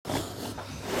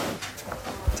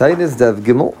Taanis Dav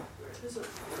Gimel.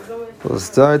 We'll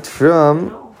start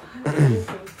from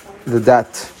the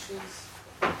dat.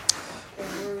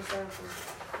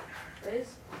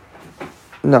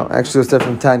 No, actually we'll start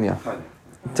from Tanya.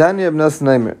 Tanya ibn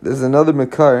Naimer. This is another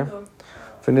Makar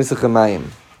for Nisach Hamayim.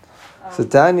 So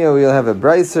Tanya, we'll have a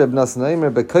Braiser ibn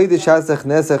Naimer, but Kodesh Hasech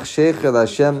Nesach Sheikh El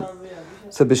Hashem.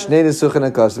 So b'shnei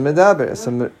nesuchim akasim medaber.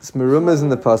 Some merumas in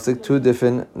the pasuk, two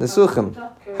different nesuchim,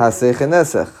 hasech and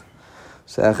nesach.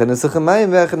 So echad nesach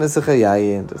hamayim ve'echad nesach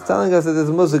hayayin. It's telling us that there's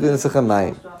musik in nesach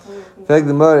hamayim. In fact,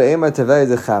 the Gemara emar tavei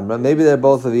the chamra. Maybe they're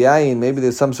both of yayin. Maybe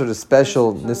there's some sort of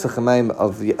special nesach hamayim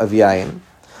of yayin.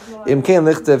 Im kein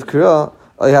lichtev kira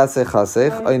oy hasech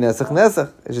hasech oy nesach nesach.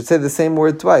 It should say the same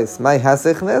word twice. My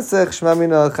hasech nesach shma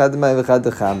mino echad may v'echad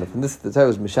chamra. And this the Torah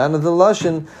was mishana the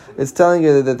lashon. It's telling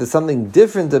you that there's something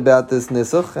different about this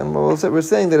nisuch, and we're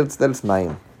saying that it's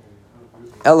mayim.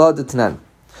 El hadetnan.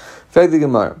 Fact the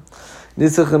Gemara.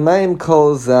 Nisach hamayim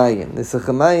kol zayin. Nisach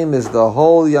hamayim is the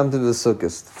whole Yom Tov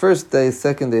Sukkot. First day,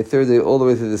 second day, third day, all the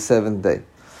way through the seventh day,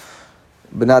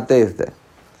 but not the eighth day.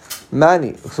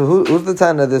 Mani. So who's the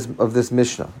Tana of this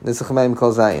Mishnah? Nisach hamayim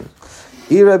kol zayin.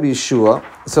 Rabbi Yeshua.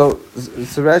 So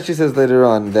Rashi says later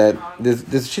on that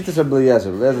this Shittas Rabbi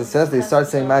Eliezer. As it says, they start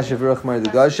saying Mashiv Ruach Mar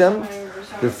Gashem,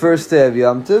 the first day of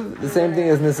Yom Tov, the same thing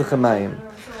as Nisach Hamayim.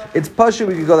 It's Pashu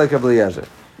we could go like Rabbi Eliezer.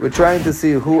 We're trying to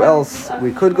see who else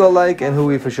we could go like and who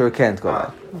we for sure can't go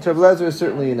like. So Rabbi Eliezer is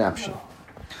certainly an option.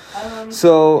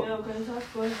 So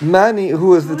Mani,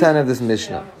 who is the Tana of this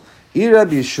Mishnah?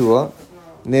 Rabbi Yeshua,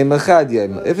 Ne'machad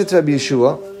Yom. If it's Rabbi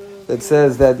Yeshua that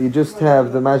says that you just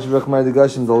have the Mashiv Ruach Mar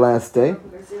Gashem the last day,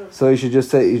 so you should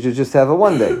just have a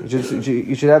one day.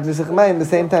 You should have Nisach Hamayim the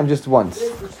same time, just once.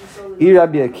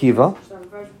 Rabbi Akiva,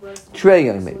 Trey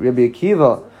Yomei. Rabbi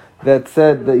Akiva that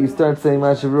said that you start saying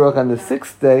Mashiv Ruach on the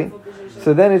sixth day,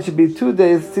 so then it should be 2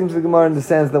 days. It seems the Gemara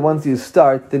understands that once you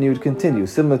start, then you would continue.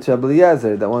 Similar to Rabbi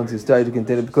Eliezer, that once you start, you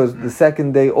continue, because the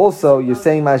second day also you're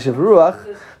saying Mashiv Ruach,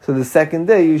 so the second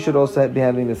day you should also be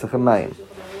having Nisach Hamayim.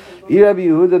 Rabbi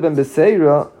Yehuda ben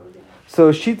Beseira. So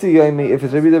Shita Yomi, if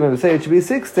it's Rabbi Yehuda ben Beseira, it should be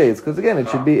 6 days, because again it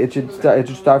should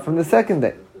start from the second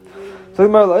day. So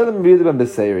What was Rabbi Yehuda ben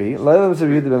Beseira? What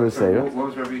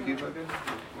was Rabbi Akiva again?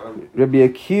 Rabbi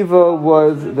Akiva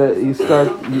was that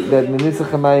that Nisach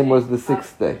Hamayim was the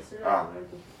 6th day. Oh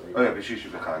yeah, Bishish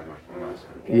b'Chag.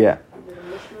 Yeah.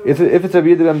 If it's Rabbi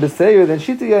Yehuda ben Beseira, then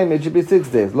Shita Yomi, it should be 6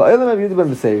 days. La'elam Rabbi Yehuda ben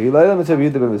Beseira. La'elam it's Rabbi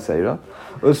Yehuda ben Beseira.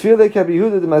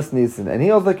 And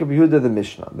he also like Rabbi Yehuda the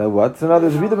Mishnah. Now what? So now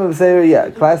there's Rabbi Yehuda ben Beseira, yeah,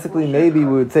 classically maybe we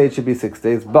would say it should be 6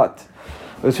 days, but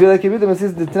Rabbi Yehuda ben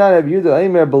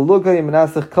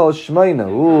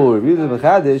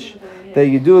Chadish that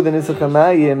you do the Nisach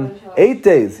Hamayim 8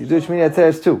 days. You do Shmini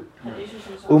Atzeres too.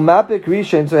 Umapik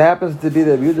Rishon, so it happens to be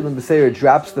that Rabbi Yehuda ben Beseira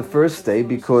drops the first day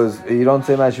because you don't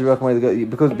say Mashiv Ruach Mar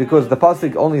because the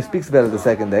pasuk only speaks about it the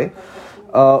second day.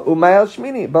 Umayal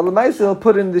Shmini, but Lamaisa he'll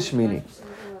put in the Shmini.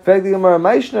 In fact, the Gemara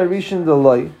Maishna Rishon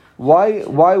Deloi.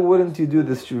 Why wouldn't you do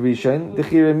this Rishon? The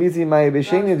Chiramizi Maya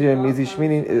B'Sheni Diramizi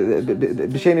Shmini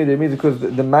B'Sheni Diramizi, because the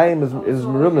Mayim is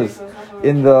merumas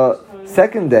in the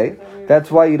second day.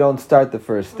 That's why you don't start the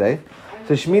first day.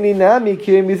 So Shmini Nami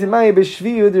Kiramizi Maya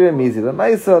B'Shvi Diramizi. The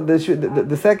Maisa,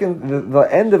 the second, the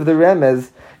end of the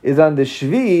remez is on the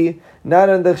Shvi, not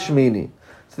on the Shmini.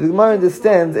 So the Gemara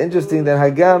understands, interesting, that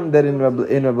Hagam, that in Rabbi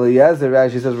Eliezer,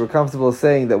 Rashi says we're comfortable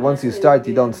saying that once you start,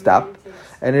 you don't stop.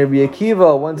 And in Rabbi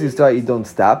Akiva, once you start, you don't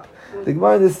stop. The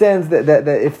Gemara understands that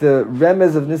if the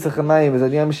remez of Nisach Hamayim is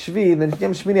on Yom Shvi, then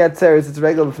Yom Shmini Atzeres, it's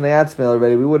regular B'fnei Atzmei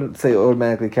already. We wouldn't say it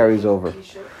automatically carries over.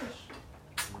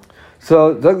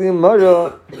 So, Zog the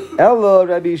Gemara, Ella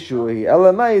Rabbi Yeshua,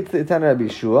 Ella Ma'it Tan Rabbi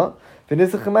Yeshua,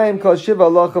 V'Nisach Hamayim called Shiva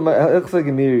Allah Chachsa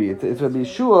Gemiri. It's Rabbi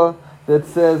Yeshua that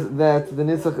says that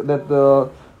the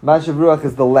Mashiv Ruach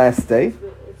is the last day,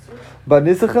 but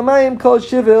Nisach Hamayim called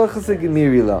Shiva Ilchasa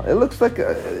Gemirila. It looks like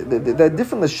there are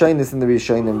different Lashonos in the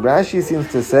Rishonim. Rashi seems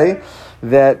to say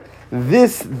that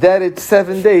it's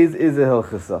 7 days is a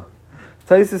Hilchasa.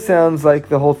 Taisa sounds like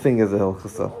the whole thing is a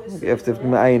Hilchasa. You have to have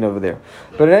Ma'ayin over there.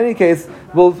 But in any case,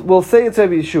 we'll say it's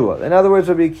Rabbi Yeshua. In other words,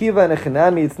 Rabbi Akiva and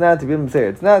Echanami, it's not. Rabbi say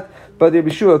it's not. But Rabbi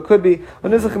Yeshua could be.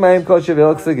 And according to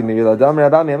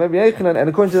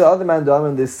the other man,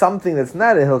 there's something that's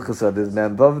not a Hilchasa. There's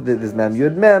Mem Vav, there's Mem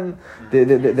Yud Mem,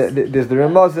 there's the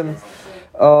Ramazim.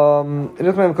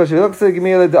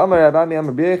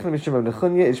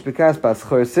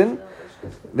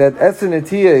 That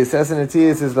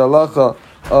Esenetias is the halacha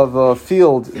of a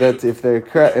field that if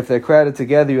they're crowded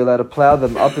together, you're allowed to plow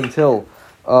them up until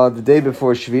the day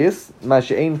before Shvius.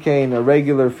 Masha'ein Kain, a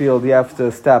regular field, you have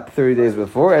to stop 30 days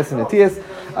before. Esenatias,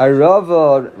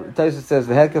 Arava, Taisa says,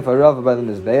 the Hekaf Arava by the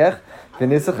Mizbeach.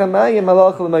 V'nisach hamayim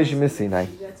malach l'Moshe Misinai.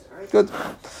 Good.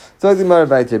 So the Gemara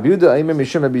by Rabbi Yehuda, Aimer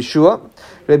Mishum Rabbi Yeshua.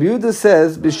 Rabbi Yehuda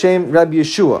says, B'Shem Rabbi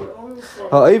Yeshua.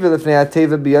 Ha'over l'fnei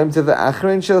ha'teva b'yom tov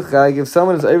ha'achrein shel chag. If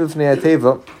someone is over l'fnei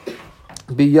ha'teva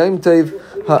b'yom tov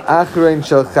ha'achrein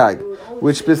shel chag,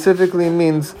 which specifically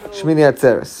means Shmini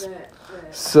Atzeres.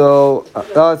 So,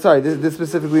 sorry, this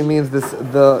specifically means Yom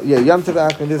Tov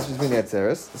Achrein, this is Shmini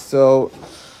Atzeres. So,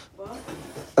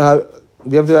 the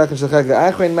Yom Tov Achrein Shel Chag, the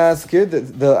Achrein Maskir,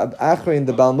 the Achrein,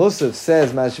 the Baal Musaf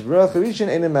says, Mashiv Ruach, Harishin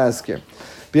Ein Maskir.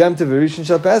 B'Yom Tov Harishin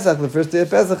Shel Pesach, the first day of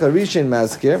Pesach, Harishin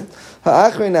Maskir.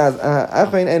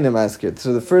 Ha'achrein Ein Maskir.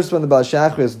 So the first one, the Baal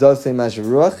Shachris, does say Mashiv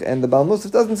Ruach, and the Baal Musaf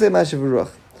doesn't say Mashiv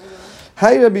Ruach.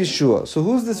 Hi Rabbi Yeshua. So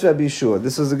who's this Rabbi Yeshua?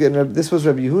 This was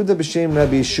Rabbi Yehuda b'Shem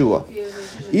Rabbi Yeshua.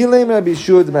 Ilaim Rabbi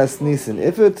Yeshua d'Mas Nisan.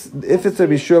 If it's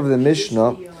Rabbi Yeshua of the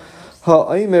Mishnah,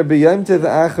 ha'omer b'yom tov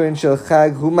ha'achrein shel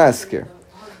chag hu maskir.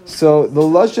 So the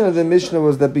lashon of the Mishnah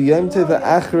was that b'yom tov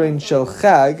ha'achrein shel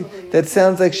chag. That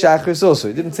sounds like shachris also.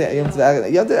 It didn't say yom tov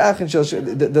ha'achrein shel.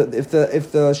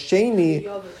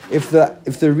 If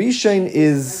the rishon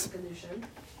is.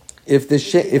 If the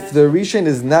rishon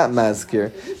is not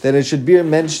maskir, then it should be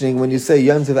mentioning when you say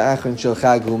Yom Tov Achron Shel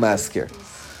Chag Hu maskir.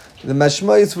 The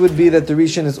mashmois would be that the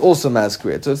rishon is also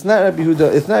maskir. So it's not Rabbi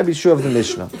Yehuda, it's not Rabbi Yeshua of the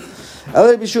Mishnah. El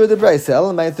Rabbi Yeshua of the Brayse.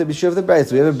 El Rabbi Yeshua of the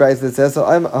Brayse. We have a Brayse that says so.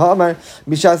 I'm Hamar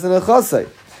Mishasan Achosai.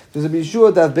 There's a Rabbi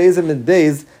Yeshua that Beis and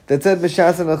Beis that said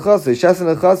Mishasan Achosai. Shasan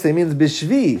Achosai means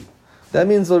Bishvi. That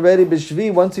means already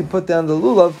b'shvi. Once you put down the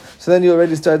lulav, so then you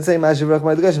already start saying Mashiv Ruach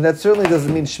Ma'adagash. That certainly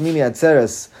doesn't mean Shmini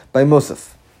Atzeres by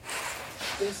Musaf.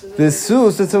 So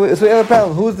we have a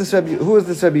problem. Who is this Rabbi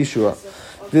Yeshua?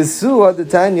 V'su the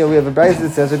Tanya, we have a brayz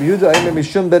that says Rabbi Yehuda Aimer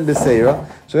Mishum ben Beseira.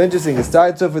 So interesting. It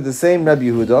starts off with the same Rabbi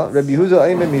Yehuda. Rabbi Yehuda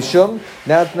Aimer Mishum.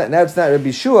 Now it's not Rabbi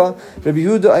Yeshua. Rabbi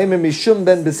Yehuda Aimer Mishum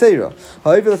ben Beseira.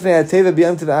 However, if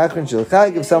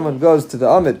someone goes to the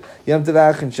Amid Yom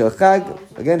Tov Achron Shel Chag,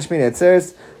 again Shmini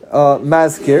Atzeres,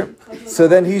 maskir, so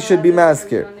then he should be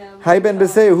maskir. Hi ben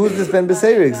Beseira. Who's this ben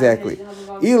Beseira exactly?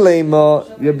 Ilaim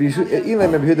Rabbi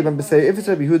Yehuda ben Beseira. If it's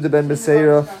Rabbi Yehuda ben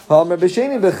Beseira, Ha'amar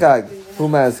b'sheni b'chag. Who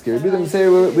maskir? Rabbi Yehuda ben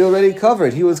Beseira we already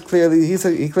covered. He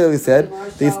clearly said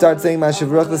they start saying Mashiv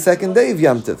Ruach the second day of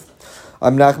Yom Tov.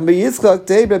 I'm Nachman ben Yitzchak,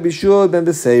 Rabbi Yeshua ben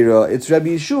Beseira. It's Rabbi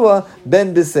Yeshua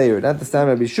ben Beseira, not the same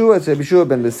Rabbi Yeshua. It's Rabbi Yeshua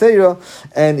ben Beseira,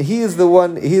 and he is the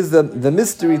one. He is the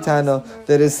mystery Tana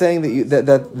that is saying that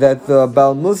the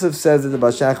Baal Musaf says that the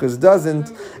Baal Shachris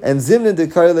doesn't. And Zimna de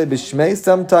Karle b'Shmei.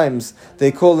 Sometimes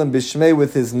they call him b'Shmei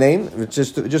with his name,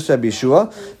 just Rabbi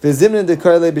Yeshua. The Zimna de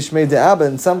Karle b'Shmei de Abba,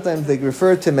 and sometimes they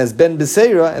refer to him as ben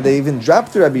Beseira, and they even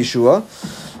dropped the Rabbi Yeshua.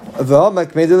 Before he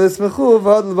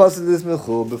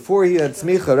had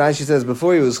smicha, Rashi says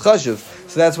before he was chashuv,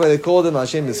 so that's why they called him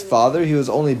Hashem his father. He was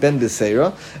only ben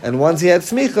Beseira, and once he had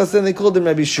smicha, so then they called him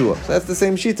Rabbi Yeshua. So that's the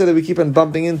same shita that we keep on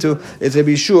bumping into. It's Rabbi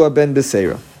Yeshua ben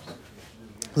Beseira.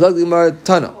 Zog Gemara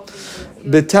Tana,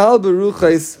 betal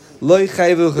beruchais loy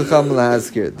chayvu chacham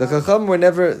lahazkir. The chacham were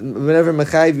never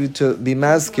mechayiv you to be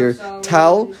maskir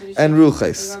tal and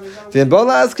ruchais.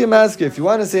 If you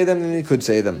want to say them, then you could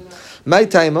say them. My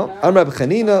taima, Amrab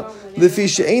Chanina,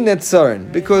 Lefisha ain't net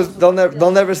sarin, because they'll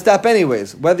never stop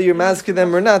anyways. Whether you're masking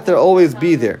them or not, they'll always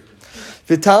be there.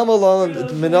 How do we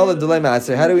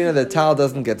know that tal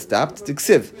doesn't get stopped?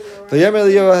 Tiksiv. So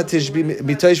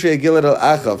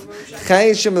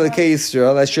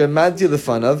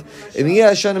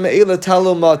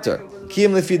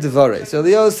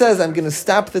Leo says, I'm going to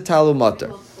stop the talu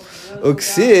matar.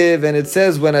 Uksiv, and it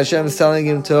says when Hashem is telling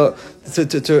him to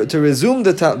resume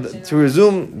the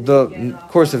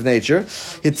course of nature,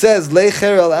 it says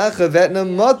Leicher al acha vetna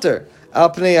matar al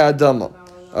pnei adama.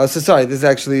 So sorry, this is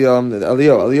actually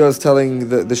Elio. Elio is telling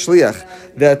the shliach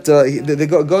that they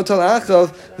go tell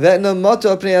Achav vetna matar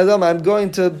al pnei adama. I'm going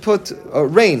to put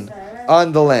rain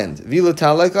on the land. Vilu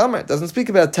tal like Amar. It doesn't speak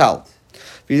about tal.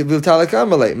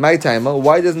 My time.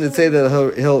 Why doesn't it say that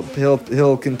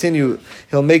he'll continue?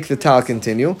 He'll make the tal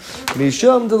continue.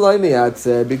 Mishum delay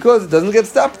miatzer, because it doesn't get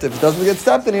stopped. If it doesn't get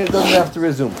stopped, then it doesn't have to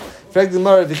resume.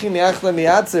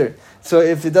 So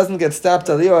if it doesn't get stopped,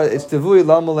 it's tevui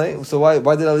lamule. So why did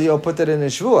Aliyah put that in a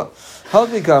shvua?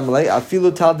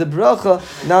 Afilu tal de bracha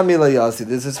nami layasi.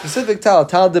 There's a specific tal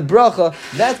de bracha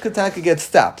that kataka gets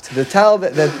stopped. The tal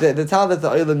that the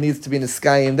oilam needs to be in the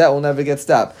sky, that will never get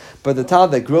stopped. But the tal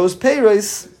that grows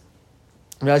peiros,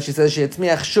 Rashi says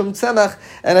she'etzmiach shum tzemach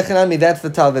and achanami. That's the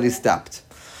tal that is stopped.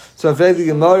 So if the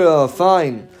Gemara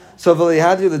fine. So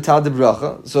v'lihadri l'tal de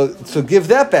bracha. So give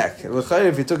that back.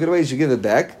 If you took it away, you should give it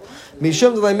back.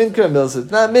 Mishum d'lay minkra milsa. It's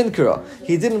not minkra.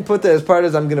 He didn't put that as part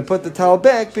of, I'm going to put the towel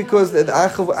back because the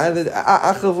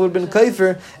achav would have been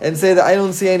kaifer and say that I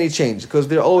don't see any change because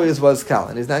there always was kal.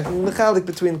 And he's not going to mechalik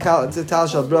between kal, it's a tal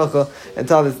shal bracha and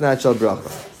tal that's not shal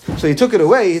bracha. So he took it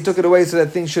away. He took it away so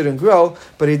that things shouldn't grow.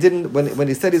 But he didn't. When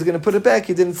he said he's going to put it back,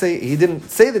 he didn't say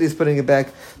that he's putting it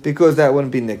back because that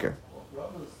wouldn't be nicker.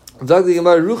 How do we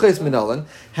know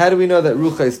that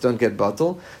ruchais don't get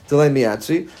bottle? Delay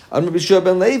miatri. Amr b'shua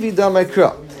ben Levi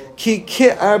damakra. Ki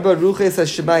arba ruchais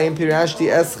hashemayim pirashti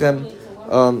eschem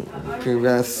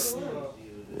piras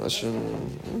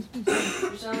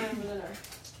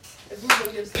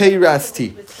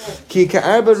peirasti. Ki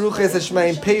arba ruchais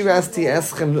hashemayim peirasti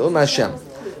eschem l'um Hashem.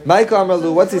 Mike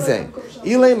Amrlu, what's he saying?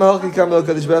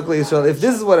 If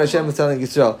this is what Hashem is telling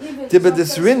Yisrael,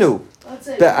 Tibadisrinu.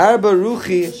 Be'arba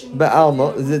ruchi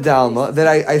be'alma, the dalma, that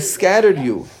I scattered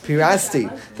you, pirasti,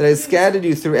 that I scattered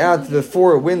you throughout the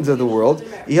four winds of the world.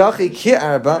 Iachi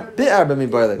ki'arba, bi'arba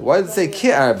mibarle. Why does it say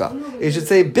ki'arba? It should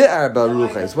say bi'arba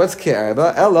ruches. What's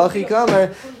ki'arba? Elachi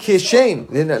kamer kishem.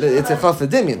 It's a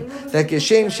chafadimian. That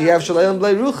kishem sheyav shalayim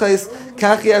blei ruches,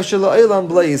 kach yav shalayim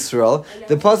blei Yisrael.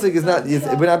 The pasuk is not,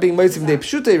 we're not being moitzim de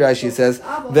pshutei. Rashi says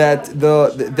that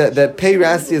that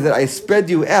peirasti is that I spread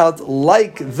you out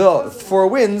like the four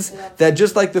winds, that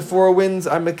just like the four winds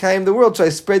are Mekayim the world, so I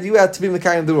spread you out to be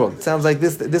Mekayim the world. It sounds like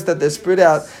this that they're spread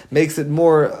out makes it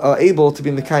more able to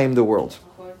be Mekayim the world.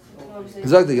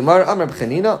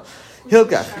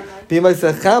 Hilkach. So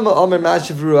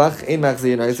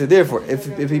therefore, if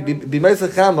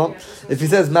he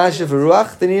says Mashiv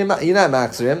Ruach, then you're not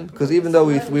Maxrim, because even though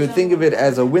we would think of it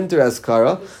as a winter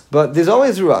askara, but there's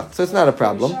always Ruach, so it's not a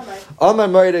problem. But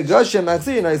if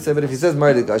he says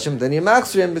Marida Gashim, then you're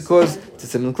Maxrim because it's a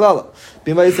Simon Klala.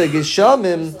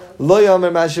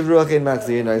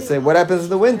 What happens in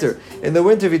the winter? In the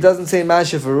winter, if he doesn't say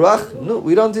Mashiv Ruach, no,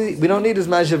 we don't need his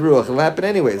Mashiv Ruach. It'll happen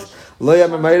anyways. Then you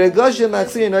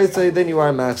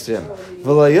are Maxrim.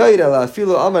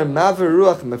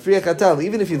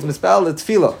 Even if he's mispelled the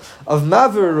tefillah of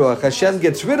Mavir Ruach, Hashem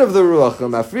gets rid of the Ruach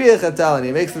and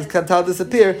he makes this katal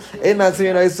disappear. In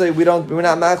Maxrim, we're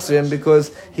not Maxrim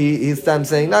because he's done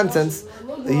saying nonsense.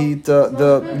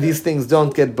 These things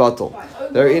don't get bottled.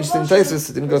 Very interesting places.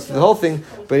 Didn't go through the whole thing,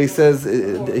 but he says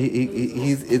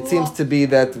it seems to be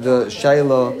that the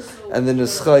Shaila and the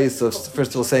Nuschai, so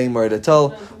first of all saying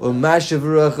Maridatol, or Mashav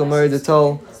Ruach or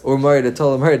Maridatol, or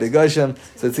Maridatol or Maridagashem.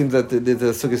 So it seems that the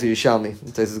Sukkot Yishalmi,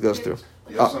 the places goes through.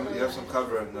 You have some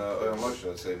cover in Oyam Moshe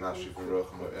that say Mashav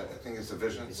Ruach. I think it's a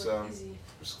vision,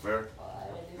 square.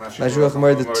 Mashav Ruach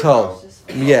Maridatol.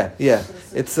 Yeah.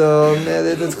 It's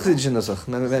Chassidus Nusach.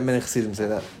 Many Chassidim say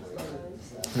that.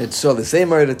 It's so the same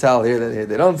Maridatol here.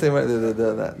 They don't say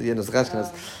the Yenus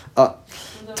Chashkanas.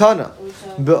 Tana,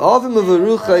 be'avim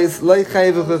uveruchais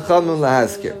loichayiv chachamim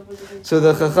lahaskir. So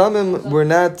the chachamim were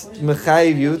not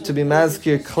mechayiv you to be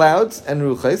maskir clouds and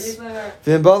ruchais.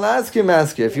 V'imbal lahaskir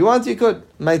maskir. If you want, you could.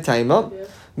 My taima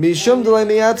mishum delay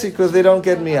miyatzri because they don't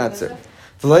get miyatzer.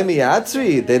 V'lay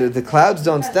miyatzri, the clouds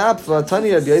don't stop.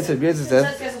 V'atani Rabbi Yosef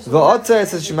says v'otzar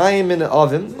es hashemayim min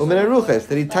avim u'min ruchais.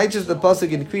 That he teaches the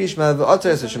pasuk in Kriya Shema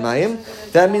v'otzar es hashemayim.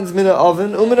 That means min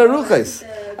avim u'min ruchais.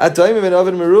 You're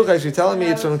telling me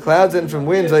it's from clouds and from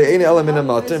winds. Maybe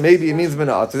it means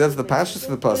mina'ater. That's the pashtus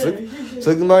of the pasuk.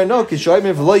 So the Gemara no. The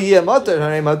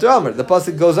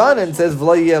pasuk goes on and says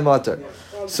v'lo yeh mater.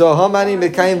 So hamani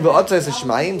mekayim v'otzes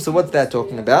hashmayim. So what's that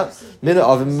talking about?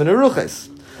 Mina'avim minaruches.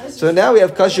 So now we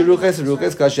have kasha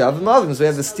ruches, kasha avim avim. So we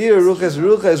have the steer ruches.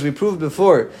 We proved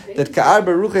before that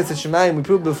ka'arba ruches hashmayim. We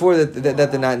proved before that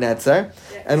they're not netzar,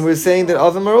 and we're saying that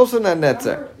avim are also not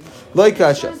netzar. Like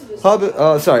kasha.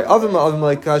 Avim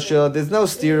like kasha. There's no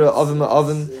stira. Avim.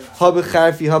 Haba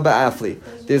charfi, haba afli.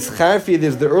 There's charfi.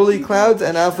 There's the early clouds,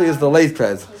 and afli is the late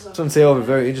clouds. Some say over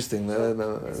very interesting. My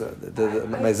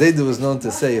Zaydu was known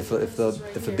to say if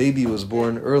a baby was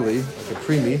born early, like a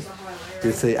preemie, he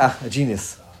would say a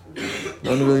genius.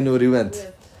 No one really knew what he meant.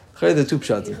 The two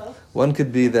pshatim. One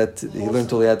could be that he learned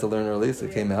till he had to learn early, so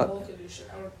it came out.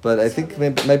 But I think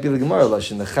it might be the Gemara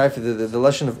lashon, the charfi, the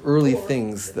lashon of early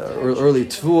things, the early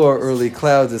tvua, early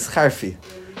clouds is charfi,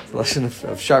 the lashon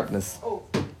of sharpness.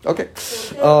 Okay,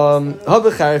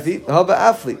 haba charfi, haba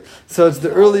afli. So it's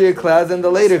the earlier clouds and the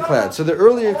later clouds. So the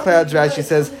earlier clouds, Rashi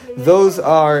says, those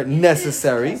are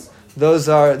necessary those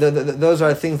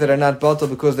are things that are not batal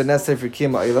because they're necessary for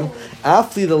kiyum ha'ilam.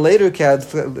 After the later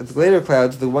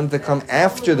clouds, the ones that come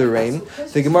after the rain,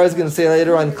 the Gemara is going to say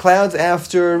later on, clouds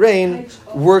after rain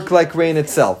work like rain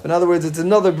itself. In other words, it's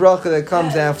another bracha that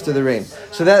comes after the rain.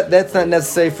 So that's not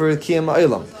necessary for kiyum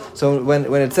ha'ilam. So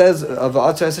when it says of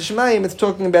Atzar Shemayim, it's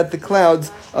talking about the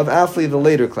clouds of Afli, the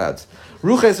later clouds.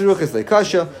 Ruches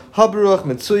leikasha, habruach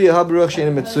mitzuya, habruach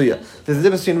sheina mitzuya. There's a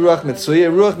difference between ruach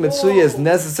mitzuya. Ruach mitzuya is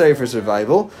necessary for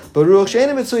survival, but ruach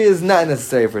sheina mitzuya is not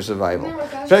necessary for survival.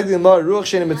 Ruach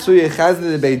sheina mitzuya chazne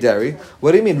de beidari.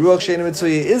 What do you mean? Ruach sheina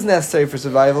mitzuya is necessary for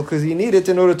survival because you need it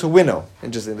in order to winnow.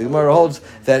 Interesting. The Gemara holds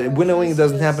that winnowing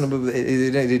doesn't happen.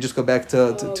 They just go back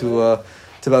to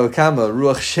Baba Kama,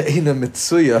 Ruach She'ina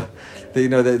Mitsuya. That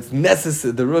that it's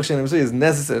necessary. The Ruach She'ina Mitsuya is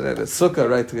necessary. The Sukkah,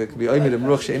 right? It could be Oimidim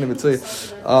Ruach She'ina Mitsuya.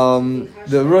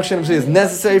 The Ruach She'ina Mitsuya is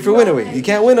necessary for winnowing. You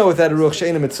can't winnow without a Ruach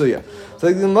She'ina Mitsuya. So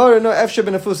the Gemara, no, Efshe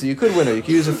ben Afusi. You could winnow. You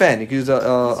could use a fan. You could use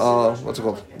what's it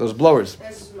called? Those blowers.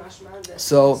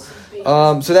 So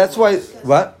that's why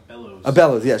what? A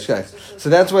bellows, yes, correct. So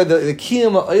that's why the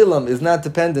Kiyum Ha'ilam is not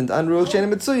dependent on Ruach She'ina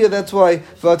Mitsuya. That's why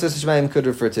V'atzar Shemayim could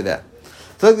refer to that.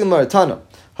 So the Gemara, Tana.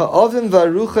 So we have a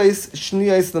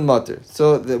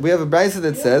brayso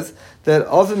that says that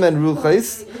ovim and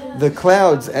ruchais, the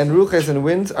clouds and ruchais and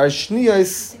winds, are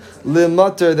shniyos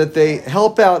limater, that they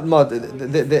help out mater.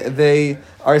 They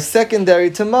are secondary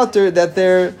to mater, that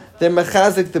they're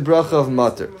mechazik the bracha of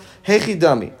mater.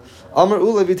 Hechidami. Amar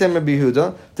Ula Vitem Rabbi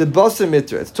Yehuda, the Basar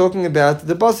Mitra. It's talking about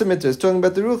the Basar Mitra. It's talking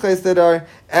about the ruchais that are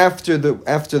after the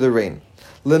rain.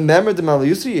 Remember the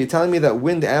malayusi. You're telling me that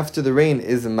wind after the rain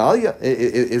is a malya,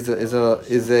 is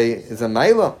a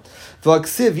maila. It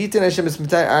says in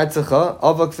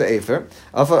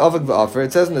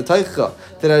the Taicha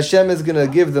that Hashem is going to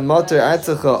give the mater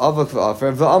atzacha avak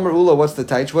v'afer. V'amar ula, what's the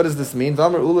taich? What does this mean?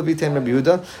 V'amar ula v'tem Rabbi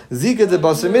Yehuda zika de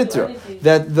basar mitra,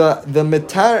 that the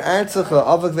matar atzacha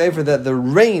avak v'afer, that the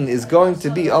rain is going to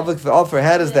be avak v'afer.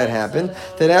 How does that happen?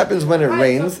 That happens when it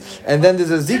rains, and then there's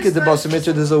a zika de basar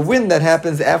mitra. There's a wind that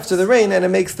happens after the rain, and it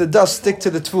makes the dust stick to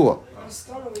the tefua.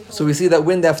 So we see that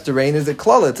wind after rain is a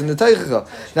klala, it's in the teicha,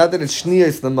 not that it's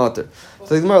shniyos the mater.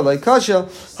 So the Gemara, like kasha,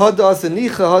 hadas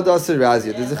nicha, hadas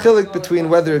razia. There's a chilik between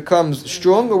whether it comes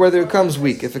strong or whether it comes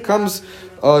weak. If it comes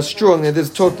strong, it is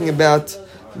talking about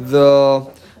the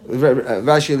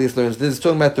Rashi at least learns this is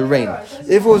talking about the rain.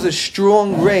 If it was a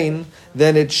strong rain,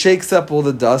 then it shakes up all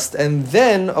the dust, and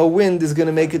then a wind is going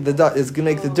to make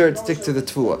the dirt stick to the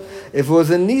tefua. If it was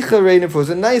a nicha rain, if it was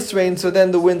a nice rain, so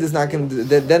then the wind is not going to.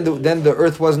 Then the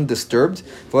earth wasn't disturbed.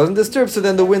 If it wasn't disturbed, so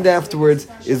then the wind afterwards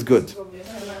is good.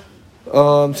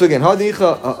 So again, there's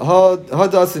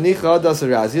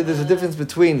a difference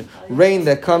between rain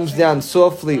that comes down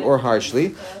softly or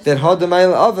harshly. That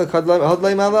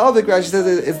Rashi says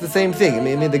it's the same thing. I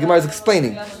mean, the Gemara is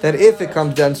explaining that if it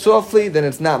comes down softly, then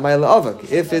it's not Maila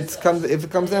Avak. If it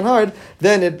comes down hard,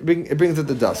 then it brings out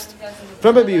the dust.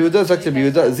 From Rabbi Yehuda,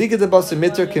 Zika de Basar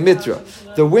Mitra Kemitra.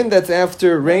 The wind that's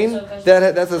after rain,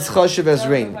 that's as chashiv as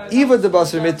rain. Eva de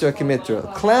Basar Mitra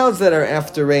Kemitra. Clouds that are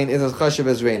after rain is as chashiv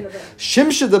as rain.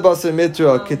 Shimsha de Basar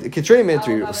Mitra Kitrei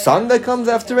Mitra. Sun that comes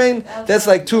after rain, that's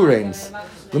like two rains.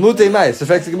 Lemutei Mais,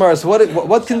 affects the Gemara. So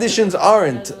what conditions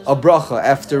aren't a bracha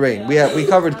after rain? We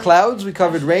covered clouds, we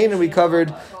covered rain, and we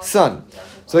covered sun.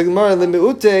 So the Gemara,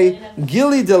 Lemeute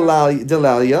Gili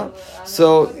Delalia.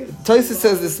 So Taisus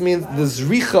says this means the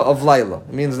zricha of Laila.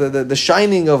 It means the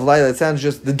shining of Laila. It sounds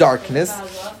just the darkness.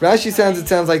 Rashi it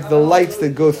sounds like the lights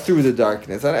that go through the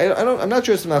darkness. I'm not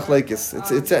sure it's machlekes.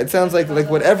 It sounds like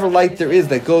whatever light there is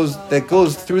that goes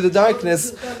through the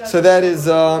darkness. So that is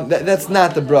that's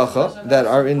not the bracha that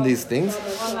are in these things.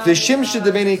 The shimsha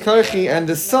debeni karchi, and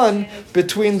the sun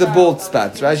between the bald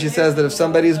spots. Rashi says that if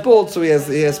somebody is bald, so he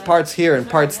has parts here and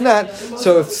parts not.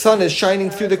 So if sun is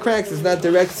shining through the cracks, it's not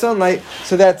direct sunlight.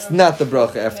 So that's not the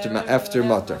bracha after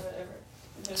matar.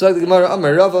 So the Gemara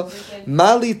Amar Rava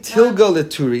Mali Tilga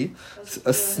Leturi.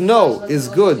 A snow is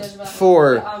good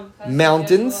for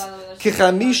mountains.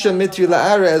 Kichamisha Mitri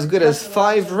La'ara, as good as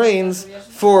 5 rains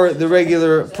for the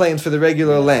regular plains, for the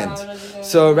regular land.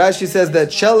 So Rashi says that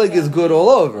shelag is good all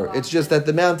over. It's just that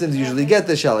the mountains usually get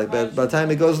the shelag, but by the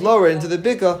time it goes lower into the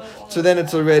bika, so then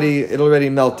it already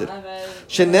melted.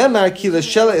 Shenemar kila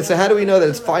shelag. So how do we know that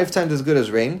it's 5 times as good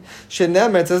as rain?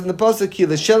 Shenemar, it says in the pasuk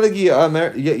kila shelagi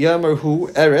yamer hu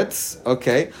eretz.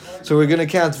 Okay, so we're going to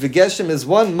count. V'geshem is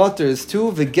 1, matar is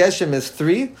 2, v'geshem is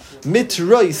 3,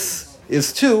 mitrois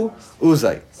is 2,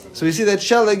 uzai. So we see that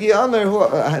Shalagi Amar,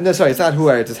 it's not Hu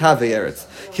Eretz, it's Have Eretz.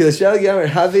 You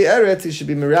should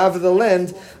be merav of the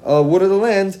land, wood of the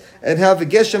land, and have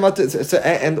v'geshem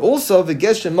and also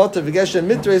v'geshem mata v'geshem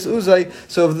mitres uzay.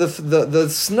 So the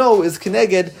snow is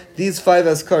connected these 5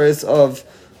 askaris of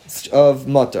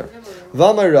matar.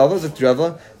 V'amar Rava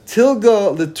Zakrava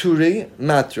tilga leturi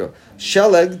matra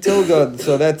sheleg tilga.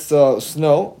 So that's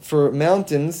snow for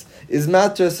mountains is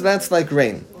matra. So that's like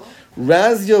rain.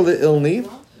 Razya leilni.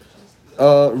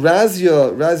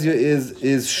 Razya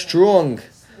is strong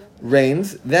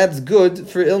rains. That's good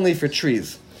for ilni for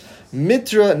trees.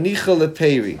 Mitra nicha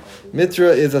leperi. Mitra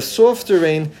is a softer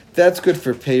rain. That's good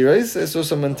for peiros. I saw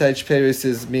someone touch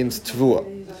peiros means tvua.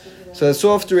 So a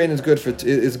softer rain is good for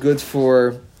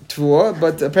tvua.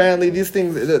 But apparently these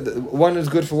things, one is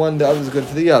good for one, the other is good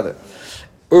for the other.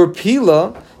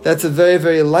 Urpila, that's a very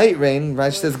very light rain.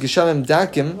 Rashi says gishamim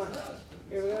dakim.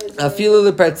 Afilu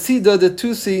lepartzida de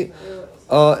tusi.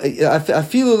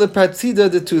 Afilu lepartzida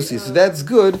de tusi. So that's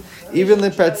good. Even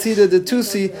lepartzida de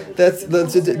tusi. That's the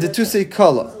tusi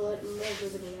kala.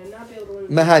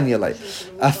 Mahanyalai.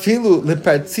 Afilu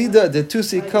lepartzida de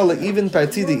tusi kala. Even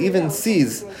partzida, even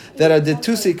seas that are the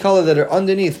tusi kala that are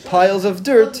underneath piles of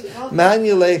dirt.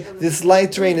 Mahanyalai. This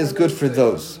light rain is good for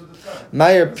those.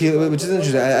 Meyer, which is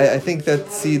interesting. I think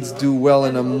that seeds do well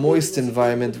in a moist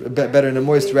environment, better in a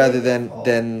moist rather than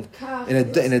in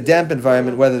a damp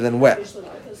environment rather than wet.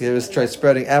 You always try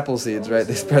spreading apple seeds, right?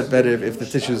 They spread better if the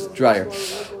tissue is drier.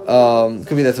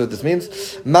 Could be that's what this means.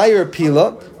 Meyer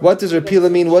pila. What does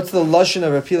rapila mean? What's the lashon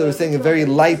of rapila? We're saying a very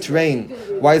light rain.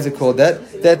 Why is it called that?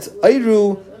 That's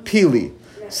ayru pili.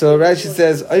 So Rashi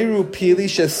says, "Ayru pili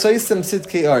shesoisem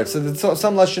sitkei art." So there's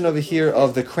some lashon over here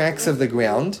of the cracks of the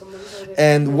ground,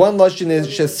 and one lashon is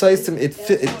shesoisem. It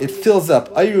fills up.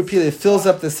 Ayru pili, it fills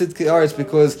up the sitkei art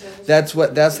because that's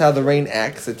how the rain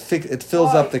acts. It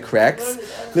fills up the cracks.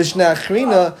 Lishna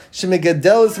achrina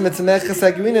shemegadelis mitzmechas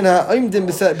agrinan ha'oimdim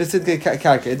besitkei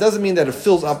karka. It doesn't mean that it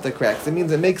fills up the cracks. It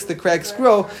means it makes the cracks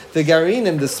grow. The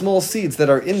garinim, the small seeds that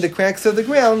are in the cracks of the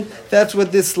ground, that's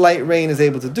what this light rain is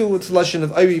able to do. It's lashon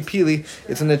of Ayri Pili,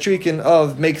 it's an atrikin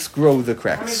of makes grow the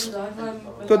cracks.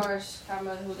 Good.